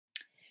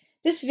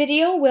This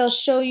video will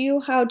show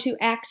you how to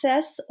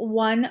access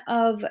one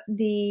of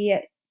the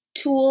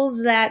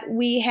tools that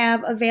we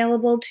have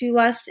available to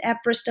us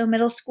at Bristow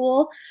Middle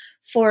School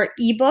for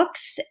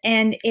ebooks,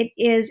 and it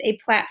is a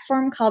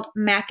platform called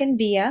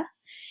MackinVia.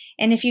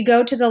 And if you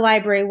go to the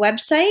library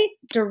website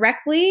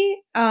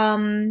directly,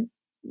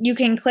 you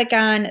can click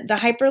on the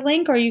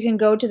hyperlink, or you can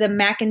go to the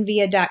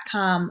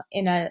MackinVia.com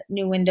in a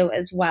new window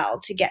as well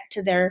to get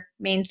to their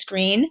main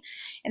screen.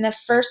 And the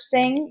first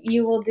thing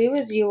you will do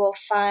is you will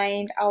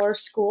find our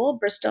school,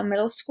 Bristow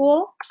Middle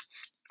School,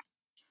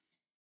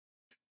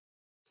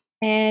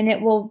 and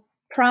it will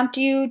prompt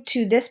you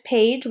to this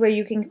page where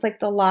you can click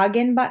the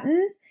login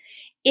button.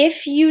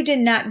 If you did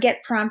not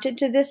get prompted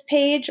to this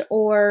page,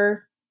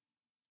 or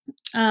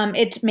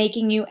it's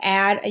making you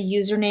add a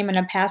username and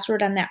a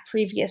password on that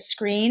previous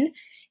screen,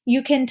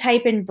 you can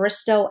type in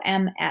Bristow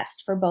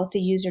MS for both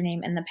the username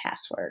and the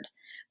password.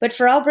 But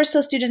for all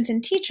Bristow students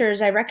and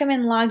teachers, I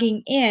recommend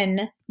logging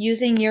in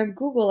using your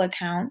Google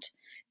account,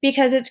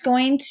 because it's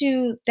going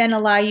to then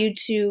allow you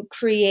to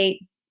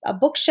create a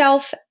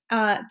bookshelf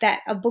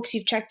of books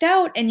you've checked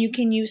out, and you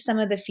can use some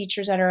of the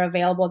features that are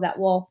available that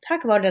we'll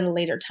talk about at a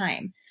later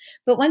time.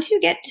 But once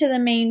you get to the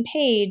main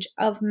page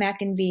of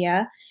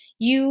MackinVia,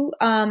 you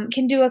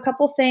can do a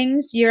couple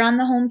things. You're on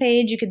the home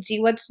page. You can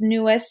see what's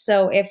newest.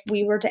 So if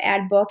we were to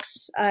add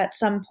books at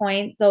some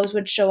point, those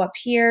would show up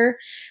here.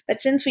 But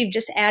since we've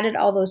just added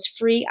all those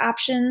free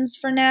options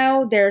for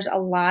now, there's a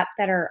lot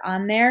that are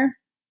on there.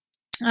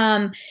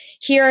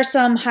 Here are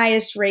some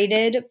highest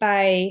rated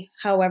by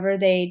however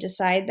they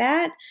decide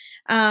that.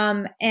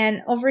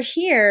 And over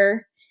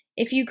here,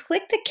 if you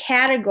click the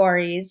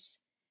categories,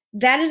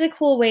 that is a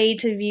cool way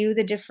to view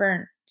the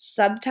different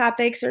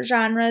subtopics or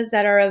genres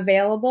that are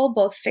available,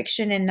 both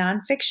fiction and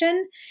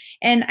nonfiction.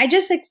 And I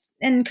just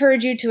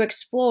encourage you to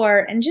explore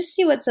and just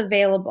see what's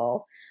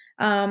available.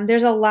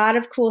 There's a lot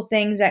of cool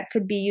things that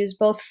could be used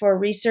both for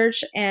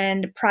research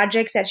and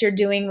projects that you're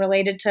doing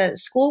related to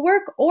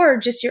schoolwork or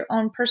just your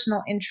own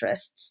personal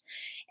interests.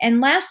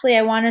 And lastly,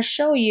 I want to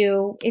show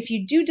you, if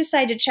you do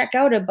decide to check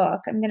out a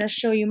book, I'm going to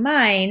show you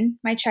my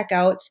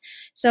checkouts.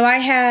 So I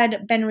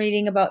had been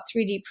reading about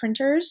 3D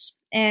printers,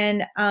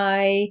 and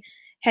I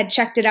had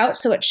checked it out,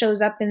 so it shows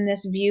up in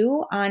this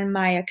view on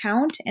my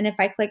account. And if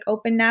I click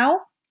open now,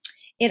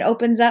 it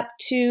opens up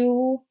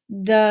to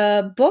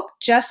the book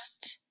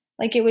just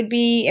like it would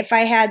be if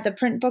I had the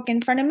print book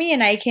in front of me,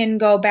 and I can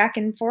go back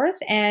and forth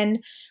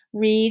and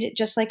read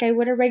just like I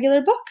would a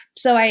regular book.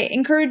 So I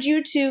encourage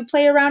you to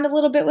play around a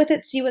little bit with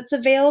it, see what's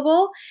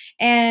available,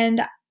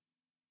 and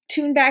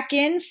tune back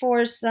in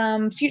for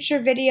some future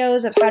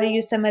videos of how to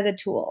use some of the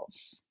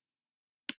tools.